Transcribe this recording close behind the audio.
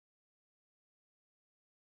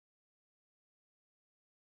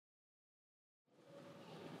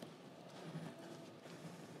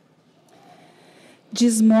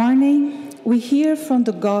This morning, we hear from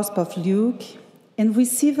the Gospel of Luke and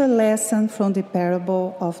receive a lesson from the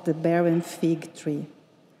parable of the barren fig tree.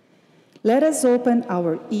 Let us open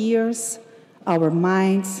our ears, our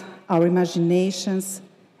minds, our imaginations,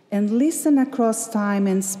 and listen across time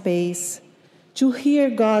and space to hear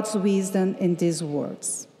God's wisdom in these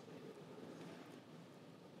words.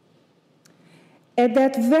 At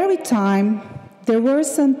that very time, there were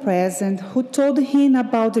some present who told him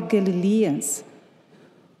about the Galileans,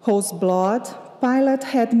 whose blood Pilate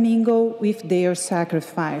had mingled with their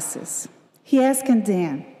sacrifices. He asked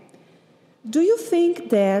them, "Do you think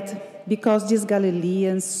that because these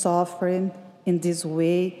Galileans suffered in this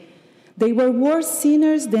way, they were worse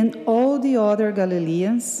sinners than all the other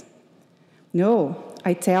Galileans? No,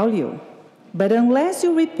 I tell you, but unless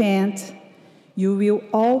you repent, you will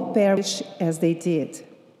all perish as they did.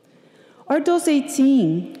 Or those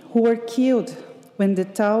 18 who were killed when the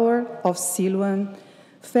tower of Siloam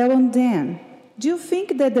fell on them, do you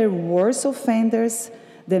think that they're worse offenders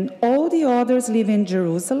than all the others living in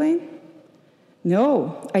Jerusalem?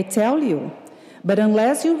 No, I tell you, but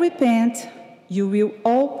unless you repent, you will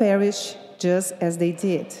all perish just as they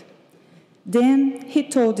did." Then he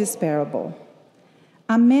told this parable.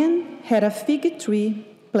 A man had a fig tree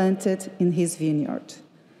planted in his vineyard,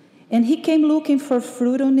 and he came looking for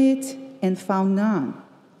fruit on it and found none.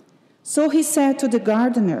 So he said to the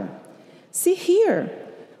gardener, "See here,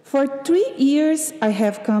 for 3 years I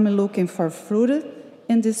have come looking for fruit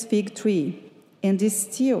in this fig tree, and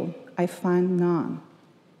still I find none.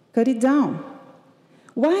 Cut it down.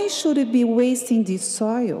 Why should it be wasting this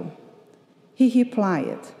soil?" He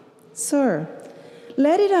replied, "Sir,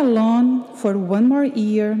 let it alone for 1 more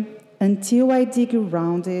year until I dig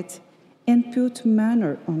around it and put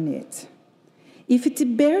manure on it. If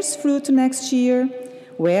it bears fruit next year,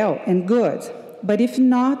 well and good, but if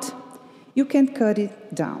not, you can cut it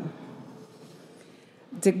down."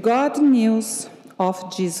 The good news of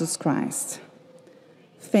Jesus Christ.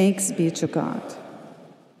 Thanks be to God.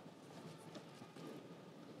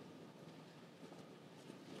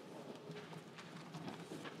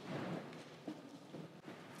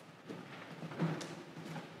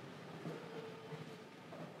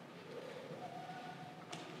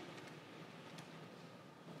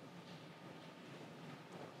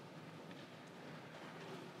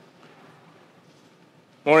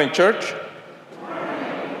 Morning, church.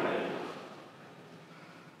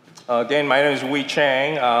 Again, my name is Wee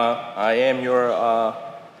Chang. I am your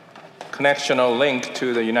connectional link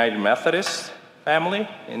to the United Methodist family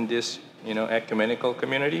in this, ecumenical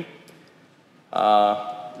community.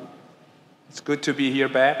 It's good to be here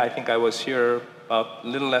back. I think I was here about a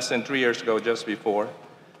little less than 3 years ago, just before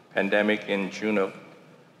pandemic in June of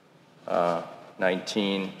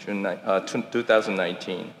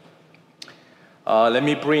 2019. Let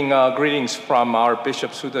me bring greetings from our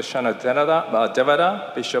Bishop Sudarshana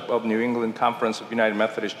Devada, Bishop of New England Conference of United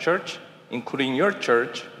Methodist Church. Including your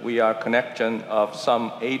church, we are a connection of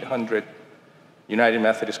some 800 United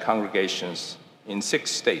Methodist congregations in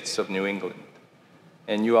 6 states of New England.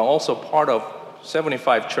 And you are also part of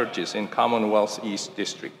 75 churches in Commonwealth's East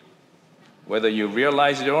District. Whether you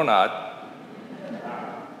realize it or not,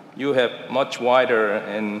 you have much wider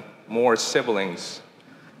and more siblings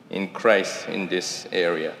in Christ in this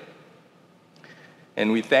area.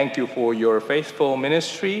 And we thank you for your faithful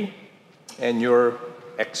ministry and your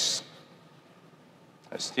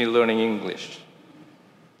I'm still learning English,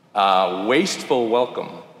 wasteful welcome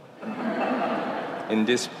in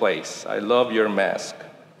this place. I love your mask.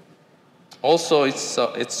 Also,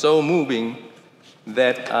 it's so moving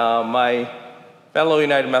that my fellow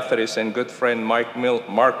United Methodist and good friend Mark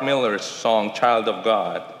Miller's song, Child of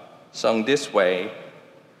God, sung this way: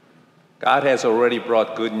 God has already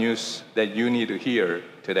brought good news that you need to hear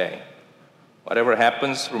today. Whatever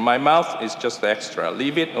happens through my mouth is just extra.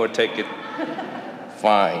 Leave it or take it,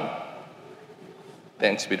 fine.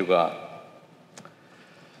 Thanks be to God.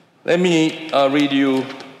 Let me read you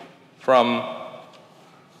from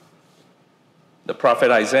the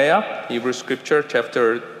prophet Isaiah, Hebrew Scripture,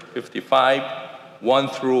 chapter 55, 1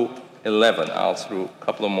 through 11. I'll through a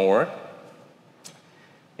couple more.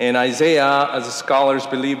 In Isaiah, as the scholars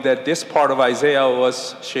believe that this part of Isaiah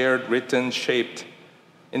was written, shaped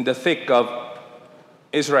in the thick of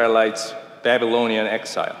Israelites' Babylonian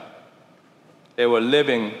exile. They were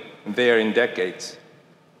living there in decades,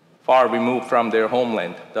 far removed from their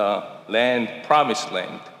homeland, the land, promised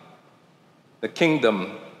land, the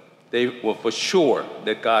kingdom they were for sure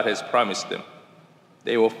that God has promised them.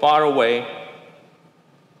 They were far away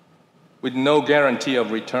with no guarantee of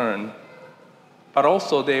return, but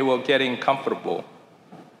also they were getting comfortable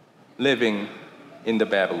living in the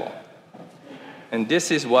Babylon. And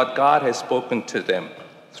this is what God has spoken to them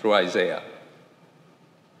through Isaiah.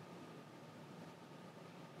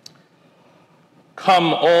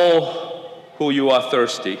 Come, all who you are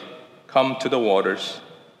thirsty, come to the waters,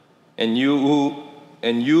 and you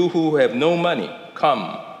who have no money,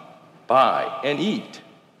 come, buy and eat.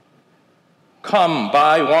 Come,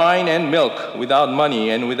 buy wine and milk without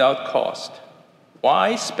money and without cost.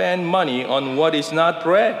 Why spend money on what is not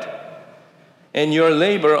bread, and your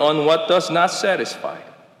labor on what does not satisfy?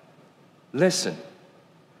 Listen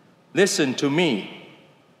to me,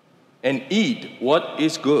 and eat what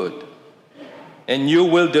is good, and you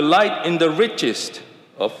will delight in the richest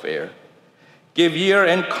of fare. Give ear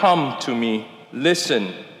and come to me.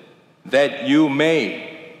 Listen, that you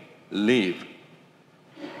may live.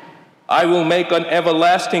 I will make an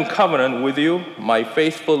everlasting covenant with you, my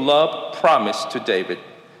faithful love promised to David.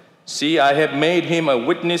 See, I have made him a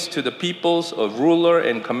witness to the peoples, a ruler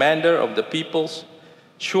and commander of the peoples.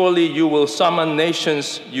 Surely you will summon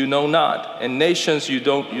nations you know not, and nations you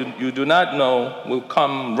do not know will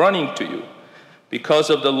come running to you. Because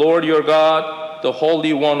of the Lord your God, the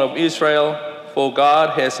Holy One of Israel, for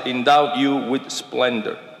God has endowed you with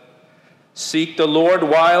splendor. Seek the Lord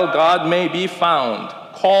while God may be found.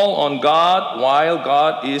 Call on God while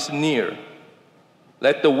God is near.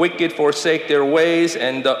 Let the wicked forsake their ways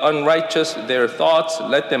and the unrighteous their thoughts.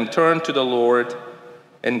 Let them turn to the Lord,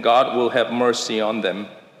 and God will have mercy on them.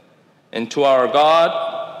 And to our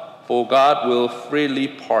God, for God will freely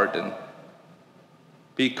pardon.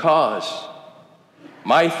 Because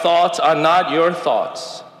my thoughts are not your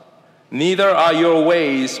thoughts, neither are your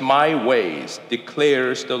ways my ways,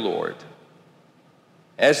 declares the Lord.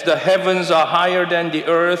 As the heavens are higher than the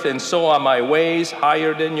earth, and so are my ways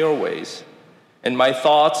higher than your ways, and my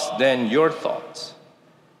thoughts than your thoughts.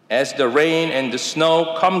 As the rain and the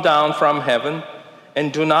snow come down from heaven,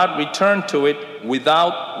 and do not return to it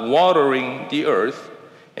without watering the earth,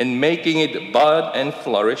 and making it bud and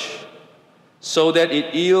flourish, so that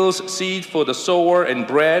it yields seed for the sower and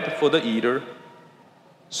bread for the eater,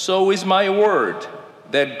 so is my word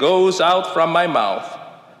that goes out from my mouth.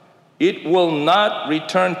 It will not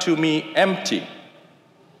return to me empty,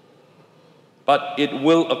 but it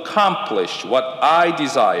will accomplish what I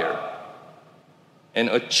desire and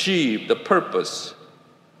achieve the purpose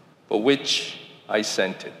for which I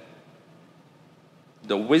sent it.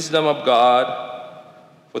 The wisdom of God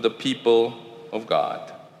for the people of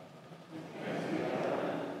God.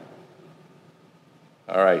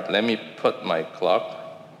 All right, let me put my clock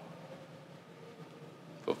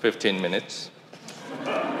for 15 minutes.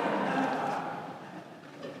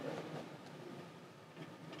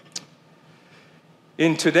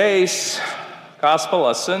 In today's gospel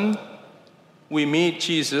lesson, we meet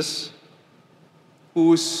Jesus,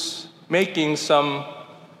 who's making some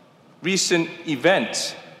recent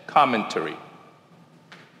event commentary.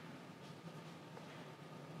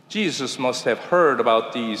 Jesus must have heard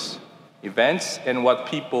about these events and what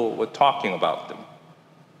people were talking about them.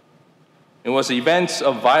 It was events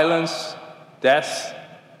of violence, death,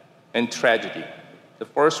 and tragedy. The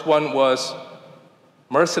first one was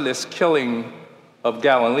merciless killing of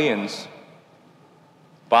Galileans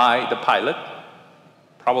by the Pilate,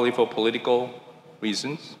 probably for political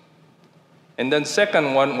reasons. And then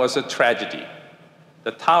second one was a tragedy.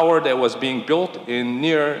 The tower that was being built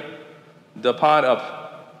near the pond of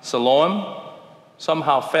Siloam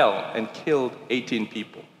somehow fell and killed 18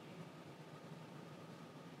 people.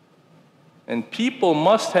 And people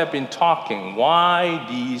must have been talking, why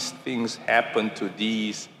these things happened to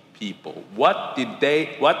these people? What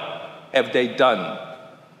have they done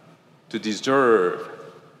to deserve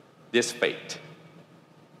this fate?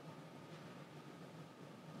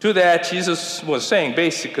 To that, Jesus was saying,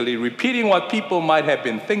 basically, repeating what people might have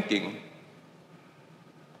been thinking.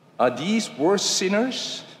 Are these worse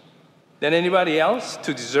sinners than anybody else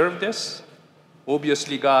to deserve this?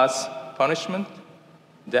 Obviously, God's punishment,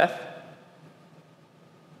 death.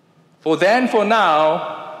 For then, for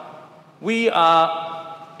now, we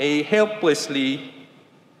are helplessly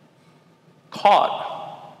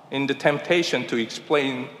caught in the temptation to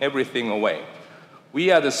explain everything away. We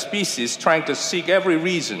are the species trying to seek every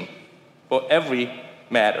reason for every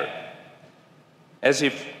matter, as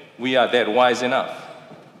if we are that wise enough.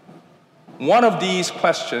 One of these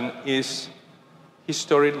questions is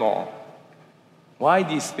history long. Why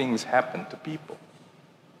these things happen to people?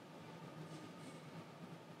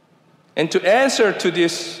 And to answer to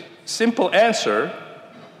this simple answer,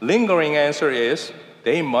 lingering answer is,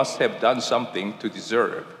 they must have done something to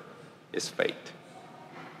deserve his fate.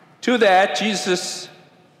 To that, Jesus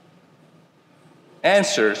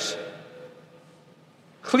answers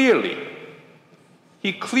clearly.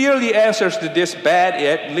 He clearly answers to this bad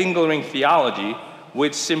yet lingering theology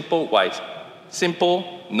with simple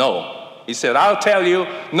no. He said, I'll tell you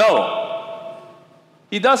no.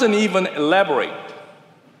 He doesn't even elaborate.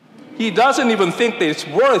 He doesn't even think that it's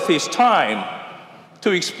worth his time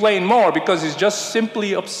to explain more because it's just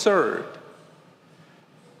simply absurd.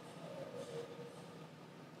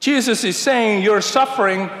 Jesus is saying your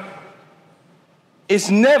suffering is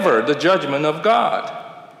never the judgment of God.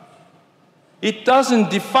 It doesn't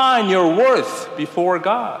define your worth before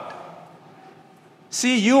God.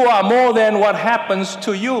 See, you are more than what happens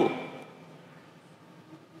to you.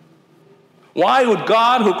 Why would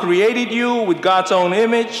God, who created you with God's own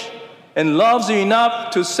image and loves you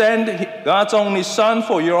enough to send God's only Son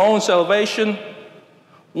for your own salvation,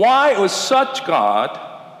 why would such God,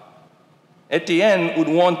 at the end,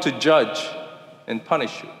 would want to judge and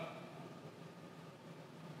punish you?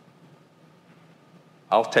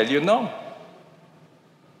 I'll tell you no.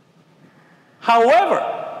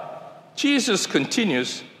 However, Jesus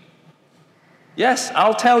continues, yes,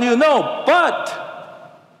 I'll tell you no,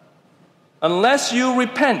 but unless you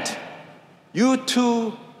repent, you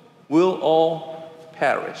too will all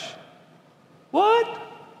perish. What?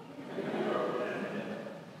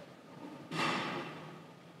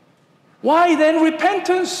 Why then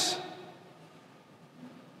repentance?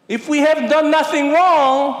 If we have done nothing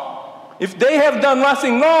wrong, if they have done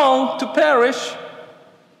nothing wrong to perish,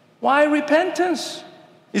 why repentance?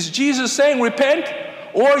 Is Jesus saying repent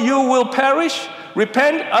or you will perish?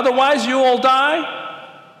 Repent, otherwise you will die?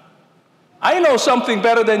 I know something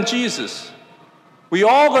better than Jesus. We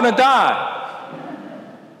all gonna die.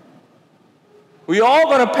 We all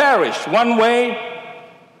gonna perish one way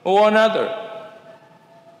or another.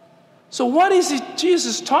 So what is it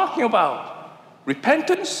Jesus talking about?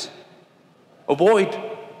 Repentance? Avoid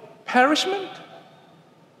perishment?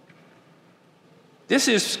 This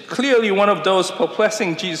is clearly one of those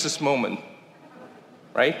perplexing Jesus moments,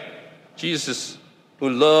 right? Jesus who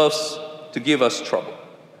loves to give us trouble.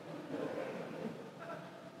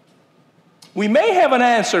 We may have an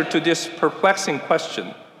answer to this perplexing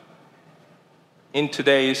question in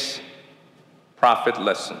today's prophet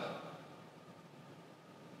lesson.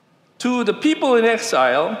 To the people in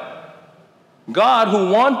exile, God, who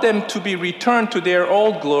wants them to be returned to their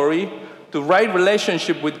old glory, to right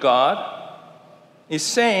relationship with God, is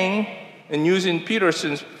saying, and using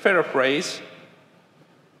Peterson's paraphrase,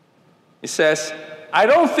 he says, I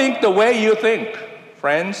don't think the way you think,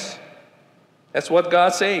 friends. That's what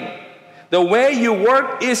God's saying. The way you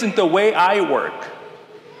work isn't the way I work.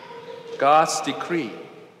 God's decree.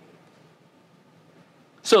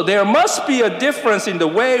 So there must be a difference in the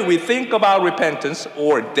way we think about repentance,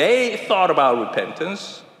 or they thought about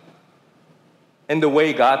repentance, and the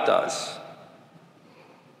way God does.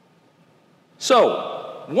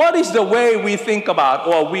 So, what is the way we think about,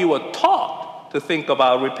 or we were taught to think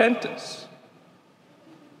about repentance?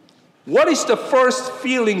 What is the first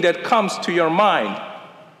feeling that comes to your mind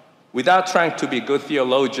without trying to be a good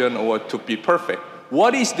theologian or to be perfect?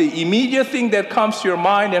 What is the immediate thing that comes to your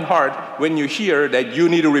mind and heart when you hear that you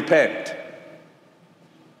need to repent?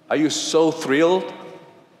 Are you so thrilled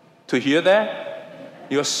to hear that?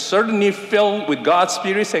 You're certainly filled with God's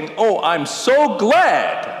Spirit saying, oh, I'm so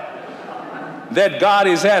glad that God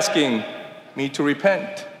is asking me to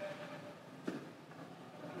repent.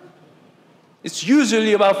 It's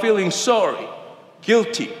usually about feeling sorry,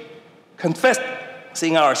 guilty,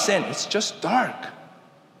 confessing our sin. It's just dark.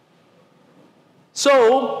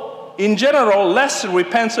 So, in general, less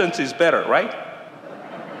repentance is better, right?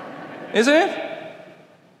 Isn't it?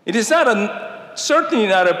 It is certainly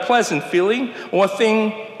not a pleasant feeling or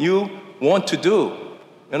thing you want to do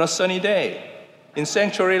on a sunny day in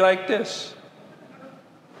sanctuary like this.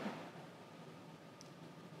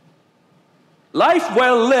 Life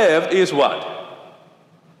well lived is what?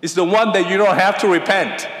 It's the one that you don't have to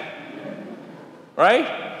repent.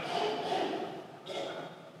 Right?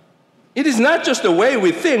 It is not just the way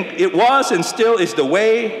we think, it was and still is the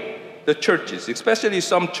way the churches, especially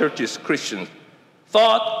some churches, Christians,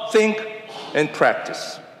 thought, think, and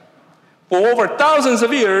practice. For over thousands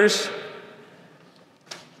of years,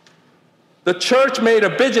 the church made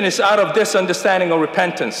a business out of this understanding of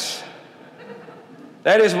repentance.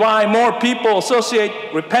 That is why more people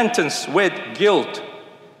associate repentance with guilt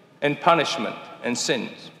and punishment and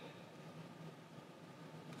sins.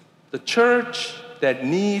 The church that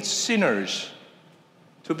needs sinners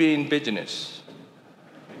to be in business.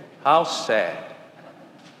 How sad.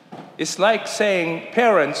 It's like saying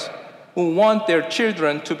parents who want their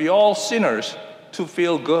children to be all sinners to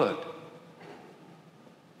feel good.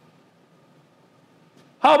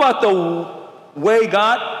 How about the way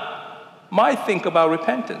God might think about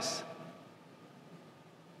repentance?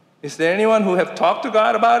 Is there anyone who have talked to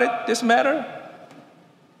God about it, this matter?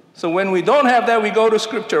 So when we don't have that, we go to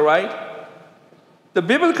Scripture, right? The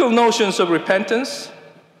biblical notions of repentance,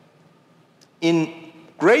 in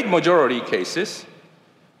great majority cases,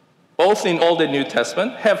 both in Old and New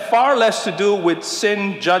Testament, have far less to do with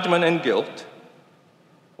sin, judgment, and guilt,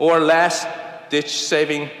 or last-ditch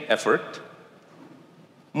saving effort,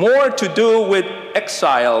 more to do with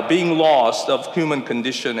exile, being lost of human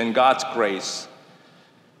condition and God's grace,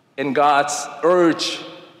 and God's urge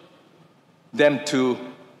them to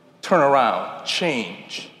turn around,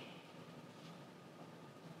 change.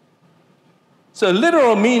 So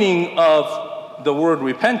literal meaning of the word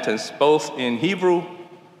repentance, both in Hebrew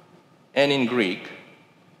and in Greek,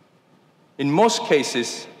 in most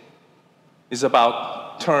cases is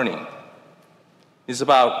about turning. It's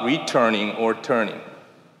about returning or turning.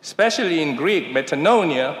 Especially in Greek,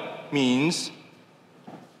 metanoia means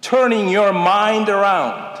turning your mind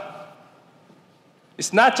around.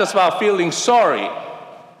 It's not just about feeling sorry.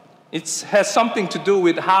 It has something to do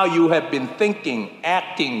with how you have been thinking,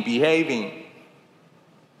 acting, behaving.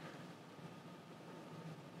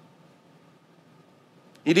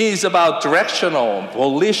 It is about directional,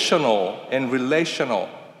 volitional, and relational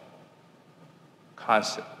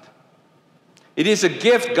concept. It is a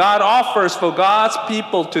gift God offers for God's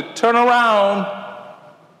people to turn around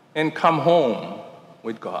and come home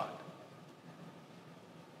with God.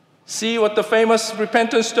 See what the famous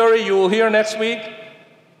repentance story you will hear next week?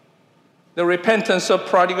 The repentance of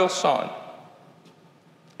prodigal son.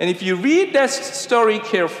 And if you read that story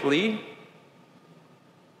carefully,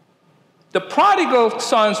 the prodigal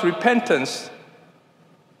son's repentance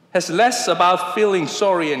has less about feeling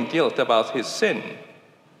sorry and guilt about his sin,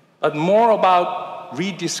 but more about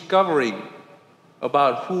rediscovering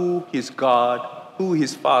about who his God, who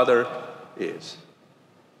his Father is.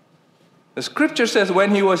 The scripture says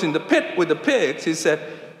when he was in the pit with the pigs, he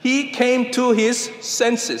said, he came to his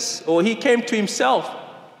senses, or he came to himself.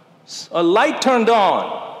 A light turned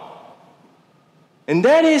on. And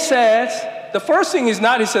then he says, the first thing is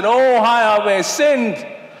not, he said, oh, how I sinned,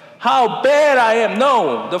 how bad I am.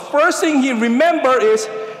 No, the first thing he remembered is,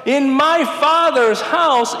 in my Father's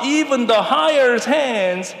house, even the hired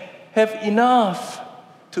hands have enough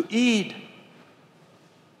to eat.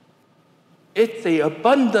 It's the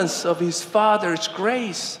abundance of his Father's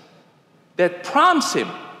grace that prompts him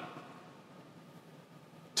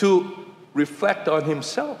to reflect on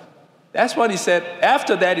himself. That's what he said.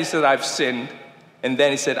 After that, he said, I've sinned. And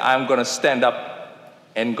then he said, I'm going to stand up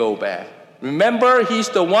and go back. Remember, he's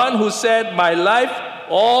the one who said, my life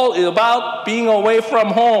all is about being away from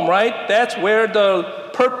home, right? That's where the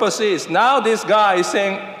purpose is. Now this guy is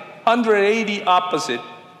saying 180 opposite.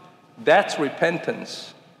 That's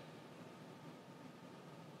repentance.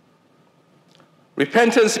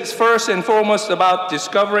 Repentance is first and foremost about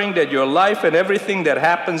discovering that your life and everything that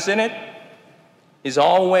happens in it is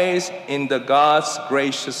always in the God's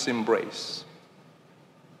gracious embrace.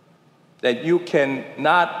 That you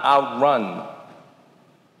cannot outrun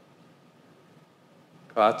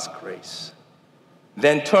God's grace.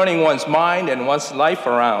 Then turning one's mind and one's life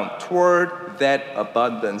around toward that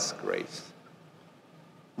abundance grace.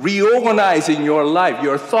 Reorganizing your life,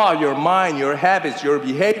 your thought, your mind, your habits, your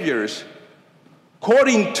behaviors,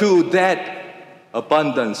 according to that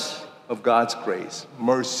abundance of God's grace,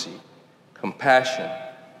 mercy, compassion,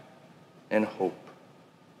 and hope.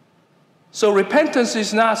 So repentance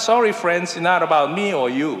is not, sorry friends, it's not about me or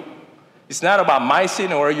you. It's not about my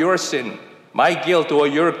sin or your sin, my guilt or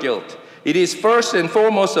your guilt. It is first and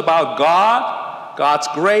foremost about God, God's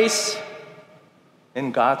grace,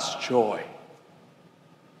 and God's joy.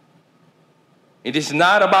 It is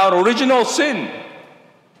not about original sin.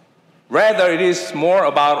 Rather, it is more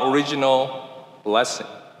about original blessing.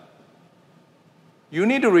 You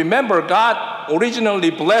need to remember God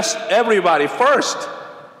originally blessed everybody first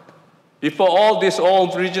before all this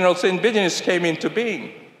old original sin business came into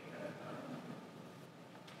being.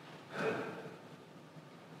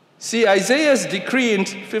 See, Isaiah's decree in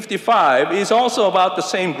 55 is also about the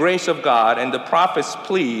same grace of God and the prophet's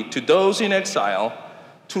plea to those in exile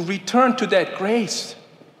to return to that grace.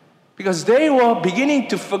 Because they were beginning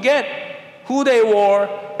to forget who they were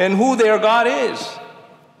and who their God is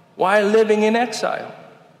while living in exile.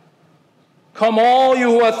 Come all you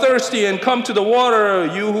who are thirsty and come to the water.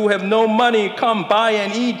 You who have no money, come buy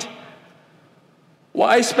and eat.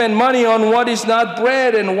 Why spend money on what is not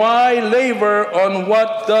bread, and why labor on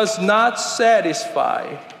what does not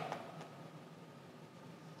satisfy?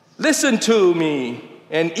 Listen to me,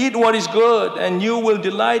 and eat what is good, and you will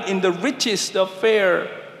delight in the richest of fare.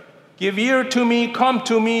 Give ear to me, come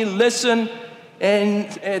to me, listen, and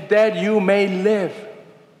that you may live,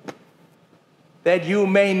 that you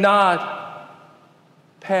may not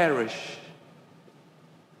perish.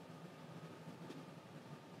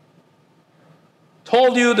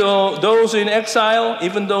 Told you those in exile,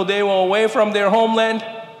 even though they were away from their homeland,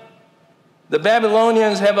 the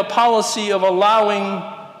Babylonians have a policy of allowing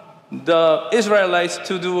the Israelites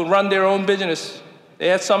to run their own business. They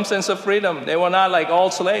had some sense of freedom. They were not like all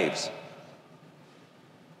slaves.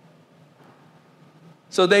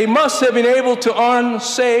 So they must have been able to earn,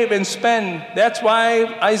 save, and spend. That's why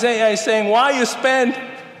Isaiah is saying, why you spend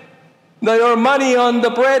your money on the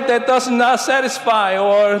bread that does not satisfy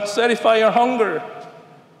or satisfy your hunger?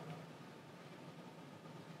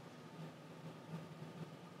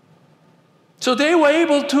 So they were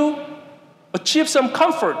able to achieve some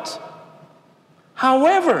comfort.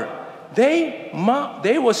 However, they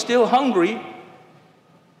were still hungry,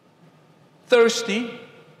 thirsty,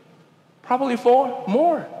 probably for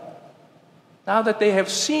more, now that they have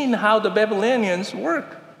seen how the Babylonians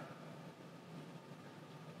work.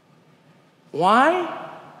 Why?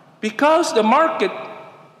 Because the market,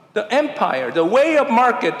 the empire, the way of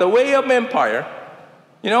market, the way of empire,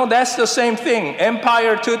 that's the same thing.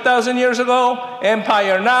 Empire 2,000 years ago,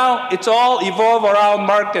 empire now, it's all evolved around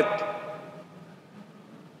market.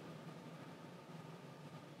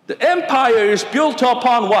 The empire is built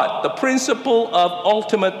upon what? The principle of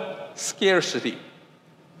ultimate scarcity.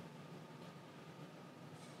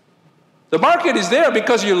 The market is there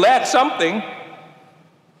because you lack something.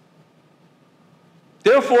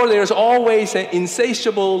 Therefore, there's always an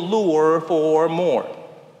insatiable lure for more.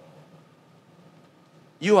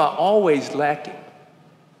 You are always lacking.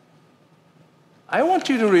 I want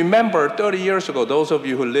you to remember 30 years ago, those of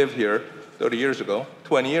you who live here 30 years ago,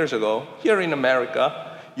 20 years ago, here in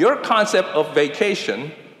America, your concept of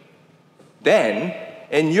vacation then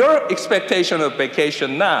and your expectation of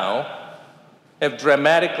vacation now have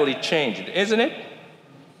dramatically changed, isn't it?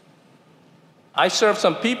 I served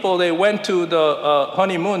some people, they went to the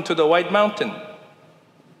honeymoon to the White Mountain.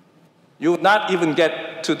 You would not even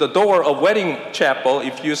get to the door of wedding chapel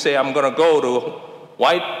if you say, I'm going to go to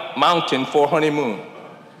White Mountain for honeymoon.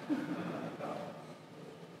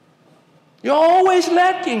 You're always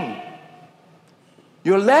lacking.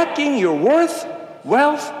 You're lacking your worth,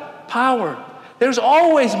 wealth, power. There's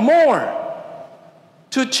always more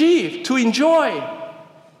to achieve, to enjoy.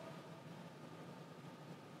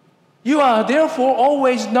 You are therefore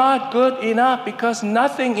always not good enough because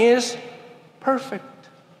nothing is perfect.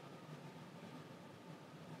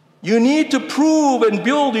 You need to prove and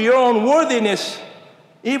build your own worthiness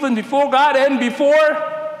even before God and before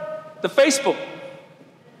the Facebook,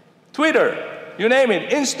 Twitter, you name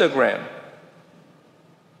it, Instagram.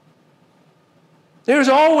 There's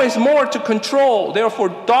always more to control, therefore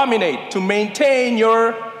dominate, to maintain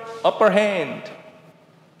your upper hand.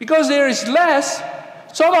 Because there is less,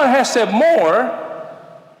 someone has to have more,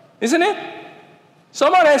 isn't it?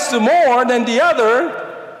 Someone has to more than the other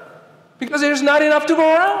because there's not enough to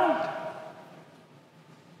go around.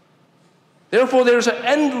 Therefore, there's an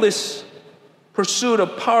endless pursuit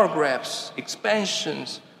of power grabs,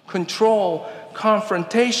 expansions, control,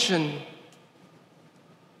 confrontation.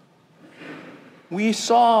 We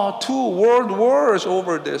saw 2 world wars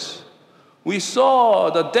over this. We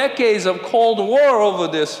saw the decades of Cold War over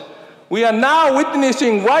this. We are now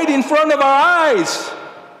witnessing right in front of our eyes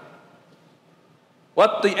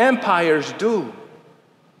what the empires do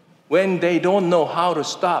when they don't know how to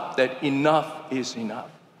stop, that enough is enough.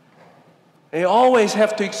 They always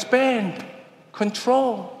have to expand,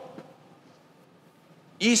 control.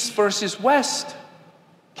 East versus West,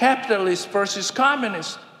 capitalist versus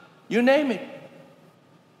communist, you name it.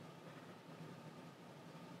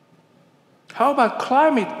 How about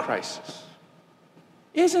climate crisis?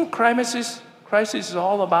 Isn't crisis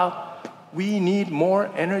all about we need more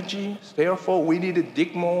energy, therefore we need to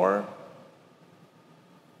dig more?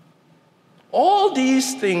 All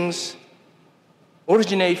these things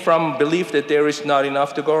originate from belief that there is not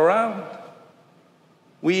enough to go around.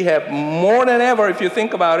 We have more than ever, if you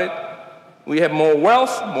think about it. We have more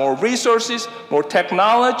wealth, more resources, more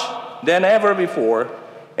technology than ever before.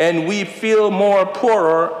 And we feel more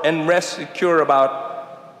poorer and less secure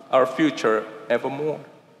about our future evermore.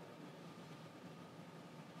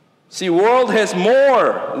 See, the world has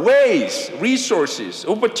more ways, resources,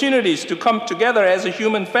 opportunities to come together as a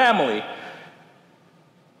human family.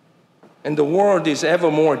 And the world is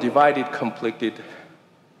ever more divided, conflicted,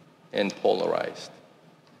 and polarized.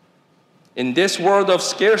 In this world of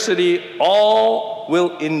scarcity, all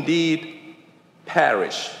will indeed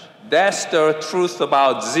perish. That's the truth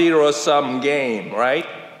about zero-sum game, right?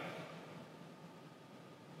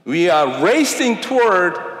 We are racing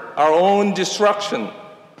toward our own destruction.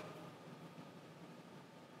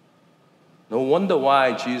 No wonder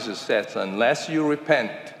why Jesus says, unless you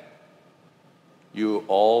repent, you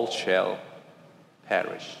all shall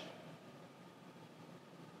perish.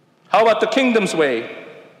 How about the kingdom's way?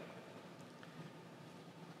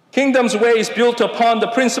 Kingdom's way is built upon the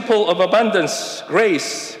principle of abundance,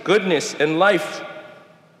 grace, goodness, and life.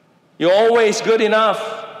 You're always good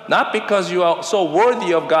enough, not because you are so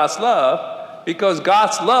worthy of God's love, because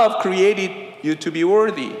God's love created you to be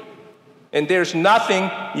worthy. And there's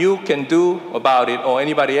nothing you can do about it or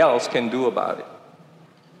anybody else can do about it.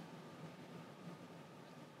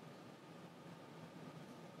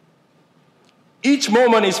 Each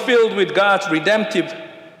moment is filled with God's redemptive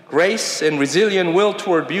grace and resilient will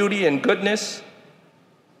toward beauty and goodness.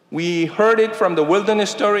 We heard it from the wilderness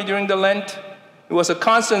story during the Lent. It was a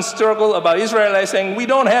constant struggle about Israelites saying, we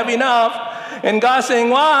don't have enough. And God saying,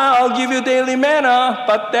 well, I'll give you daily manna,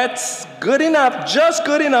 but that's good enough, just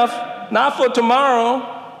good enough, not for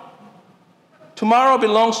tomorrow. Tomorrow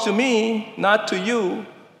belongs to me, not to you.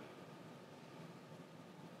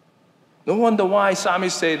 No wonder why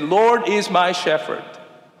Psalmist said, Lord is my shepherd.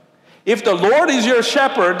 If the Lord is your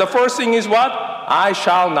shepherd, the first thing is what? I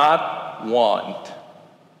shall not want.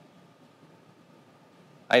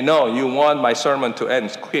 I know you want my sermon to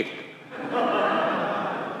end quick.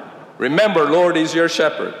 Remember, Lord is your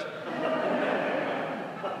shepherd.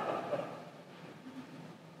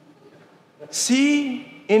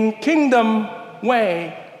 See, in kingdom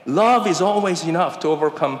way, love is always enough to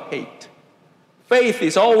overcome hate. Faith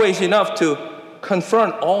is always enough to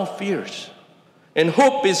confront all fears. And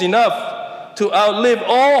hope is enough to outlive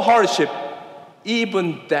all hardship,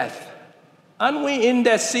 even death. Aren't we in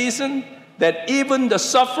that season that even the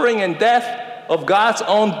suffering and death of God's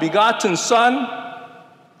own begotten Son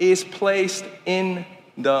is placed in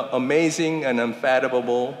the amazing and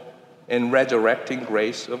unfathomable and resurrecting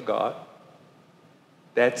grace of God?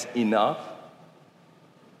 That's enough.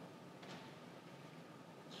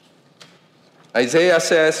 God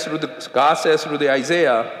says through the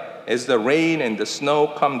Isaiah, as the rain and the snow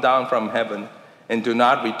come down from heaven and do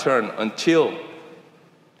not return until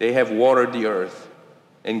they have watered the earth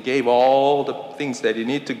and gave all the things that you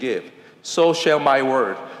need to give, so shall my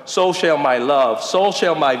word, so shall my love, so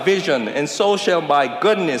shall my vision, and so shall my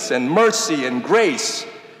goodness and mercy and grace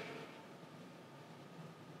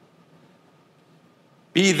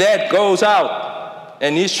be that goes out,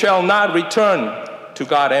 and it shall not return to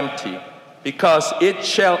God empty, because it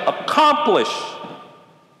shall accomplish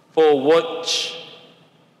for which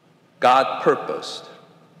God purposed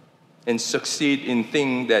and succeed in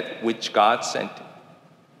things that which God sent it.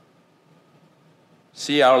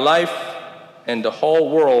 See, our life and the whole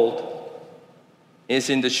world is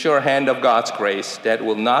in the sure hand of God's grace that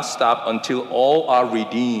will not stop until all are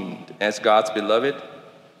redeemed as God's beloved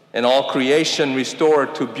and all creation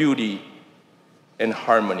restored to beauty and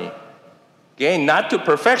harmony. Again, not to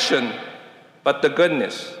perfection, but the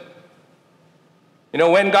goodness. You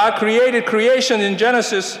know, when God created creation in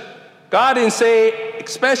Genesis, God didn't say,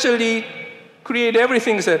 especially create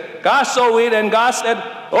everything. He said, God saw it and God said,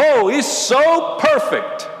 oh, it's so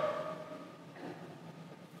perfect.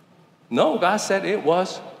 No, God said it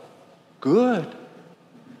was good.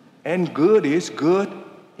 And good is good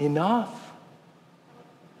enough.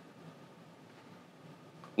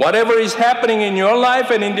 Whatever is happening in your life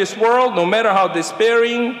and in this world, no matter how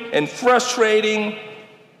despairing and frustrating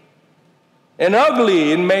and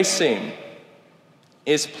ugly it may seem,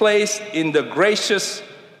 is placed in the gracious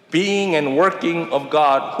being and working of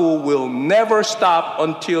God, who will never stop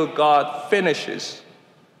until God finishes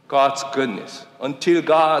God's goodness, until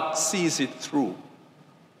God sees it through.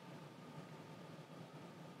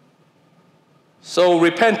 So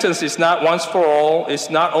repentance is not once for all. It's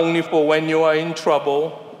not only for when you are in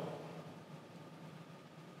trouble.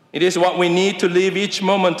 It is what we need to live each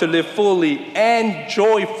moment, to live fully and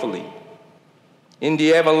joyfully in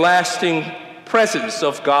the everlasting presence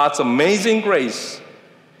of God's amazing grace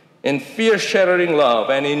and fear-shattering love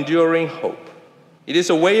and enduring hope. It is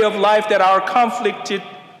a way of life that our conflicted,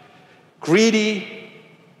 greedy,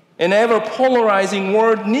 and ever-polarizing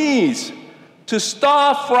world needs to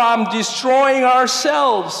stop from destroying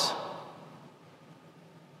ourselves,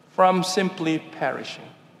 from simply perishing.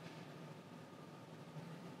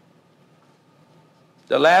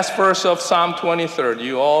 The last verse of Psalm 23,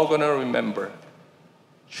 you all going to remember.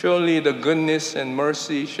 Surely the goodness and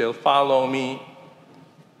mercy shall follow me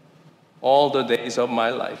all the days of my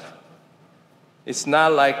life. It's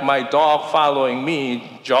not like my dog following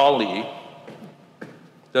me, jolly.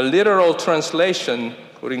 The literal translation,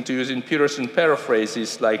 according to using Peterson paraphrase,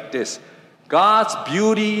 is like this: God's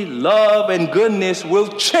beauty, love, and goodness will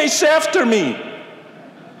chase after me.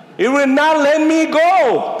 It will not let me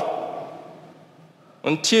go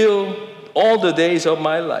until all the days of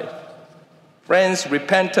my life. Friends,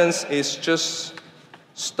 repentance is just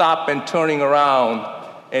stop and turning around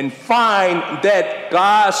and find that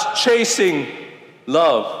God's chasing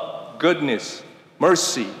love, goodness,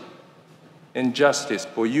 mercy, and justice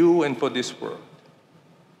for you and for this world.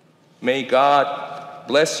 May God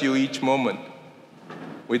bless you each moment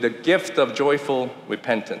with the gift of joyful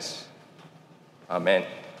repentance. Amen.